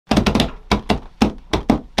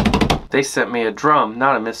They sent me a drum,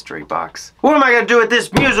 not a mystery box. What am I gonna do with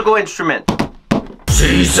this musical instrument?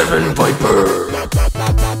 C7 Viper.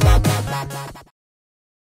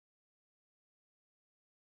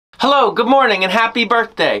 Hello, good morning, and happy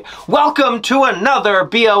birthday. Welcome to another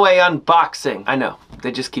BOA unboxing. I know,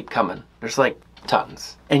 they just keep coming. There's like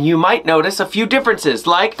tons. And you might notice a few differences,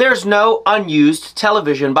 like there's no unused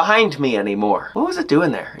television behind me anymore. What was it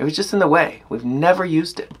doing there? It was just in the way. We've never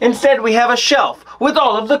used it. Instead, we have a shelf with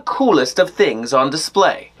all of the coolest of things on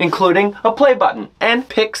display, including a play button and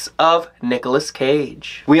pics of Nicolas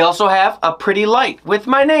Cage. We also have a pretty light with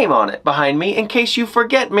my name on it behind me in case you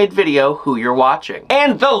forget mid-video who you're watching.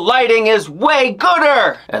 And the lighting is way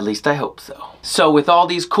gooder! At least I hope so. So with all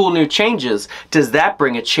these cool new changes, does that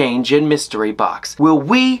bring a change in mystery box? Will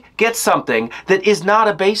we get something that is not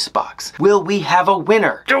a base box? Will we have a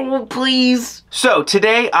winner? Oh, please. So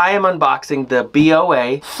today I am unboxing the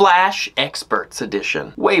BOA Flash Experts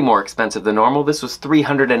Edition. Way more expensive than normal. This was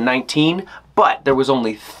 $319, but there was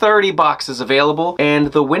only 30 boxes available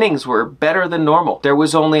and the winnings were better than normal. There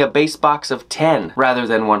was only a base box of 10 rather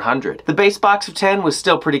than 100. The base box of 10 was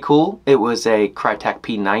still pretty cool. It was a Crytek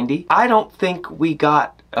P90. I don't think we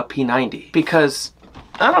got a P90 because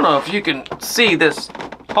I don't know if you can see this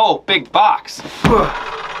whole big box.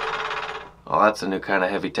 Oh, that's a new kind of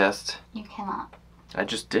heavy test. You cannot. I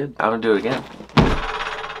just did. I'm gonna do it again.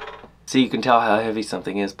 See, you can tell how heavy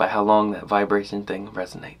something is by how long that vibration thing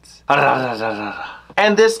resonates.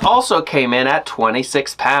 And this also came in at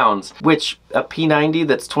 26 pounds, which a P90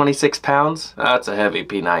 that's 26 pounds, that's a heavy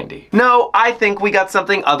P90. No, I think we got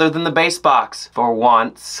something other than the base box for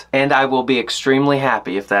once, and I will be extremely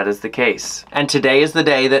happy if that is the case. And today is the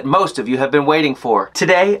day that most of you have been waiting for.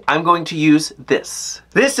 Today, I'm going to use this.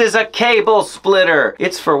 This is a cable splitter.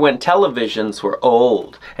 It's for when televisions were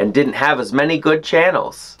old and didn't have as many good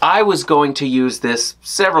channels. I was going to use this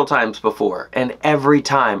several times before, and every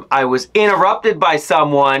time I was interrupted by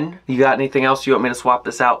someone. You got anything else you want me to swap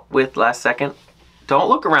this out with last second? Don't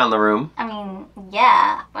look around the room. I mean,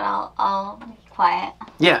 yeah, but I'll be quiet.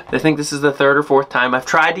 Yeah, I think this is the third or fourth time I've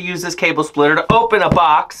tried to use this cable splitter to open a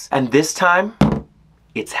box, and this time,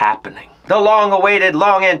 it's happening. The long-awaited,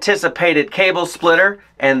 long-anticipated cable splitter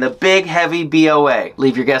and the big, heavy BOA.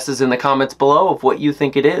 Leave your guesses in the comments below of what you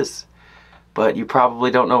think it is. But you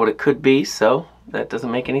probably don't know what it could be, so that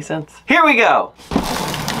doesn't make any sense. Here we go!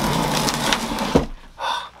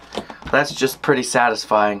 That's just pretty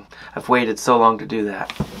satisfying. I've waited so long to do that.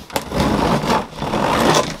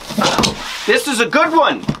 This is a good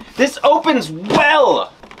one! This opens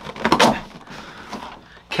well!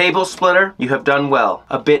 Cable splitter, you have done well.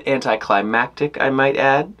 A bit anticlimactic, I might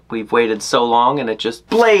add. We've waited so long and it just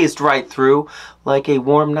blazed right through like a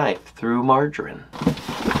warm knife through margarine.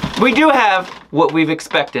 We do have what we've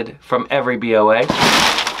expected from every BOA.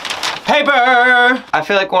 Paper! I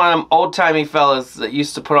feel like one of them old-timey fellas that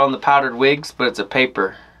used to put on the powdered wigs, but it's a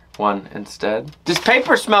paper one instead. This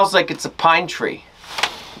paper smells like it's a pine tree.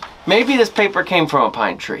 Maybe this paper came from a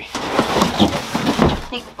pine tree.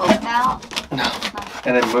 Take both out? No.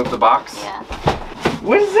 And then move the box? Yeah.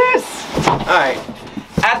 What is this? Alright.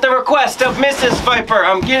 At the request of Mrs. Viper,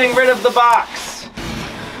 I'm getting rid of the box.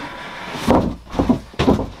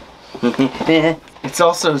 It's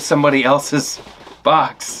also somebody else's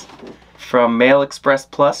box. From Mail Express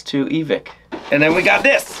Plus to Evic. And then we got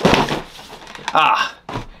this. Ah,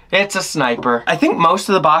 it's a sniper. I think most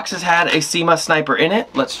of the boxes had a SEMA sniper in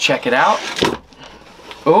it. Let's check it out.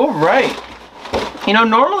 Oh, right. You know,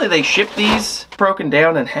 normally they ship these broken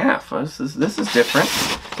down in half. This is different.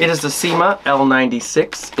 It is a SEMA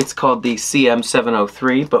L96. It's called the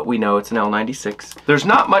CM703, but we know it's an L96. There's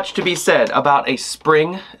not much to be said about a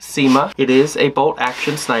spring SEMA. It is a bolt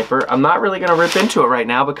action sniper. I'm not really gonna rip into it right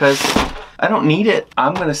now because I don't need it.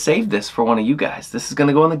 I'm gonna save this for one of you guys. This is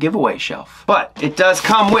gonna go on the giveaway shelf. But it does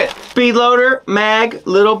come with speed loader, mag,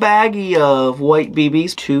 little baggie of white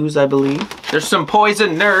BBs, 2s I believe. There's some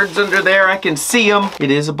poison nerds under there, I can see them. It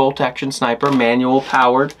is a bolt action sniper, manual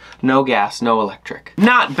powered, no gas, no electric.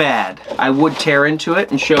 Not bad. I would tear into it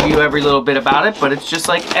and show you every little bit about it, but it's just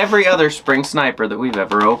like every other spring sniper that we've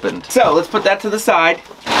ever opened. So let's put that to the side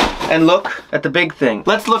and look at the big thing.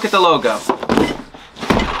 Let's look at the logo.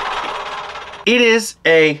 It is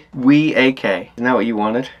a Wii AK. Isn't that what you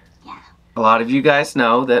wanted? Yeah. A lot of you guys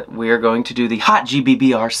know that we are going to do the Hot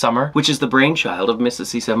GBBR Summer, which is the brainchild of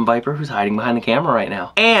Mrs. C7 Viper, who's hiding behind the camera right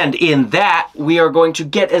now. And in that, we are going to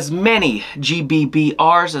get as many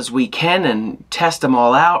GBBRs as we can and test them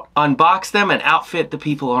all out, unbox them and outfit the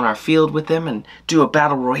people on our field with them and do a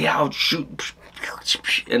battle royale, shoot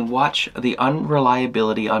and watch the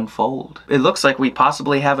unreliability unfold. It looks like we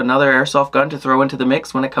possibly have another airsoft gun to throw into the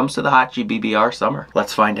mix when it comes to the hot GBBR summer.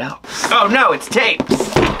 Let's find out. Oh no, it's tapes!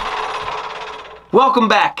 Welcome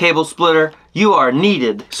back, cable splitter. You are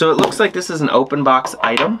needed. So it looks like this is an open box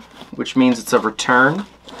item, which means it's a return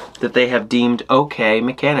that they have deemed okay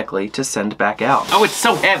mechanically to send back out. Oh, it's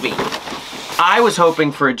so heavy. I was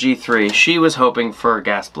hoping for a G3. She was hoping for a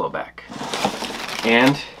gas blowback.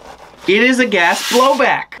 And it is a gas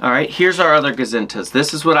blowback. All right, here's our other gazintas.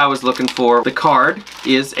 This is what I was looking for. The card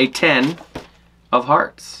is a 10 of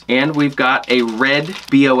hearts. And we've got a red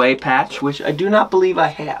BOA patch, which I do not believe I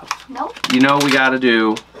have. Nope. You know what we gotta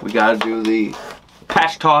do? We gotta do the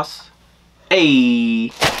patch toss.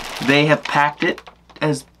 Hey, they have packed it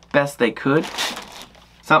as best they could.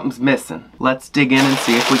 Something's missing. Let's dig in and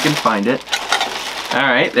see if we can find it. All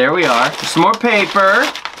right, there we are. Some more paper,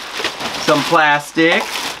 some plastic,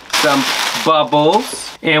 some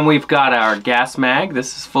bubbles, and we've got our gas mag.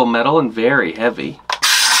 This is full metal and very heavy.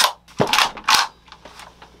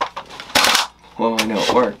 Well, I know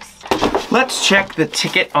it works. Let's check the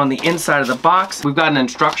ticket on the inside of the box. We've got an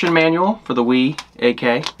instruction manual for the Wii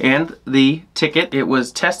AK and the ticket. It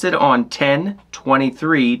was tested on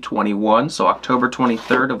 10/23/21, so October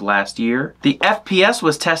 23rd of last year. The FPS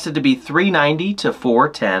was tested to be 390 to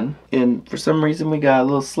 410. And for some reason we got a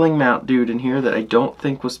little sling mount dude in here that I don't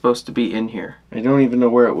think was supposed to be in here. I don't even know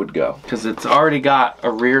where it would go because it's already got a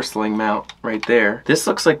rear sling mount right there. This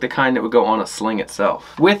looks like the kind that would go on a sling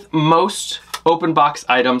itself. With most open box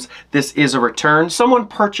items, this is a return. Someone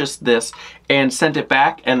purchased this and sent it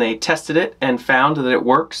back, and they tested it and found that it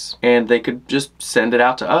works, and they could just send it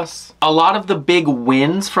out to us. A lot of the big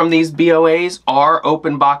wins from these BOAs are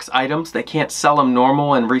open box items. They can't sell them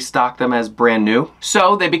normal and restock them as brand new,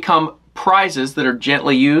 so they become prizes that are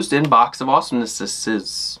gently used in Box of Awesomeness.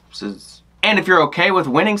 And if you're okay with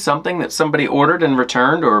winning something that somebody ordered and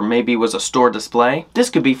returned, or maybe was a store display, this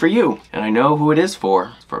could be for you. And I know who it is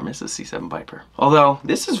for. It's for Mrs. C7 Viper. Although,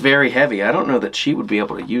 this is very heavy. I don't know that she would be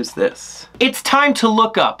able to use this. It's time to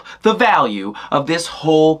look up the value of this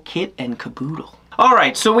whole kit and caboodle.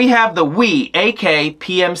 Alright, so we have the Wii AK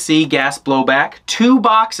PMC gas blowback. 2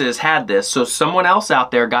 boxes had this, so someone else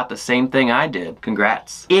out there got the same thing I did.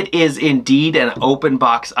 Congrats. It is indeed an open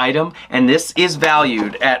box item, and this is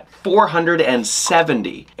valued at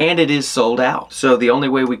 $470, and it is sold out. So the only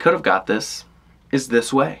way we could have got this is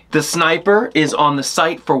this way. The sniper is on the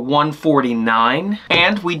site for $149,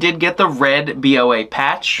 and we did get the red BOA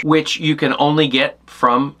patch, which you can only get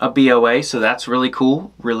from a BOA, so that's really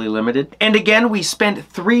cool, really limited. And again, we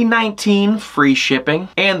spent $319 free shipping,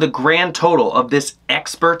 and the grand total of this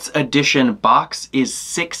Experts Edition box is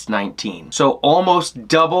 $619. So almost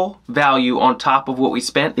double value on top of what we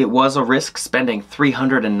spent. It was a risk spending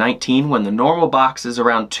 $319 when the normal box is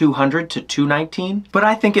around $200 to $219, but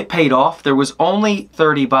I think it paid off. There was only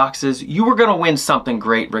 30 boxes. You were gonna win something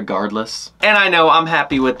great regardless. And I know I'm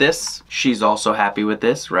happy with this. She's also happy with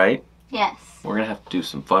this, right? Yes. We're gonna have to do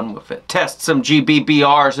some fun with it. Test some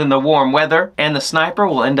GBBRs in the warm weather, and the sniper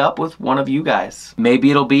will end up with one of you guys.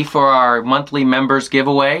 Maybe it'll be for our monthly members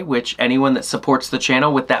giveaway, which anyone that supports the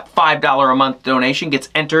channel with that $5 a month donation gets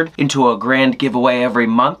entered into a grand giveaway every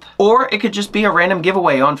month. Or it could just be a random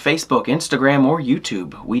giveaway on Facebook, Instagram, or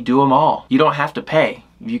YouTube. We do them all. You don't have to pay.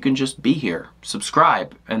 You can just be here,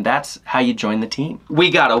 subscribe, and that's how you join the team.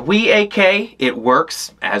 We got a Wii AK, it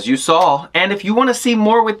works, as you saw, and if you want to see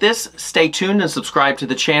more with this, stay tuned and subscribe to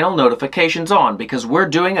the channel, notifications on, because we're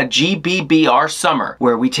doing a GBBR summer,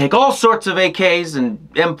 where we take all sorts of AKs and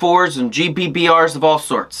M4s and GBBRs of all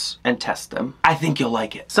sorts, and test them. I think you'll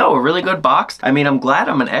like it. So, a really good box. I mean, I'm glad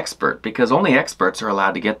I'm an expert, because only experts are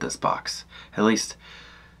allowed to get this box. At least,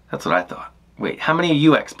 that's what I thought. Wait, how many of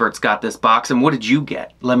you experts got this box, and what did you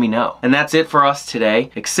get? Let me know. And that's it for us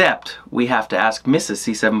today, except we have to ask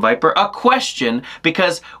Mrs. C7 Viper a question,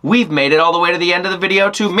 because we've made it all the way to the end of the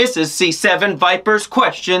video to Mrs. C7 Viper's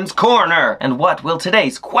Questions Corner. And what will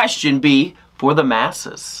today's question be for the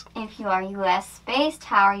masses? If you are US based,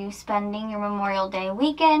 how are you spending your Memorial Day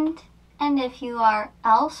weekend? And if you are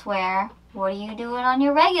elsewhere, what are you doing on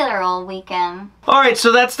your regular old weekend? Alright,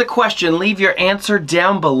 so that's the question. Leave your answer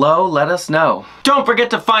down below. Let us know. Don't forget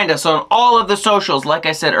to find us on all of the socials. Like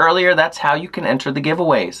I said earlier, that's how you can enter the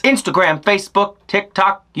giveaways. Instagram, Facebook,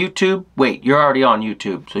 TikTok, YouTube. Wait, you're already on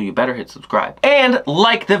YouTube, so you better hit subscribe. And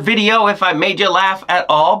like the video if I made you laugh at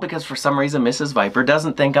all, because for some reason Mrs. Viper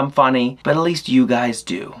doesn't think I'm funny, but at least you guys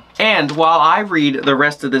do. And while I read the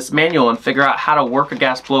rest of this manual and figure out how to work a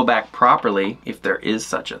gas blowback properly, if there is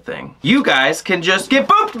such a thing, you guys can just get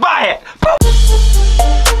booped by it. Boop.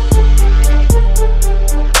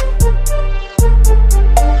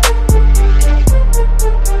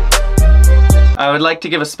 I would like to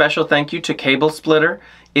give a special thank you to Cable Splitter.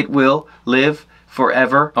 It will live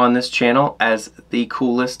forever on this channel as the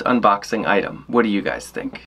coolest unboxing item. What do you guys think?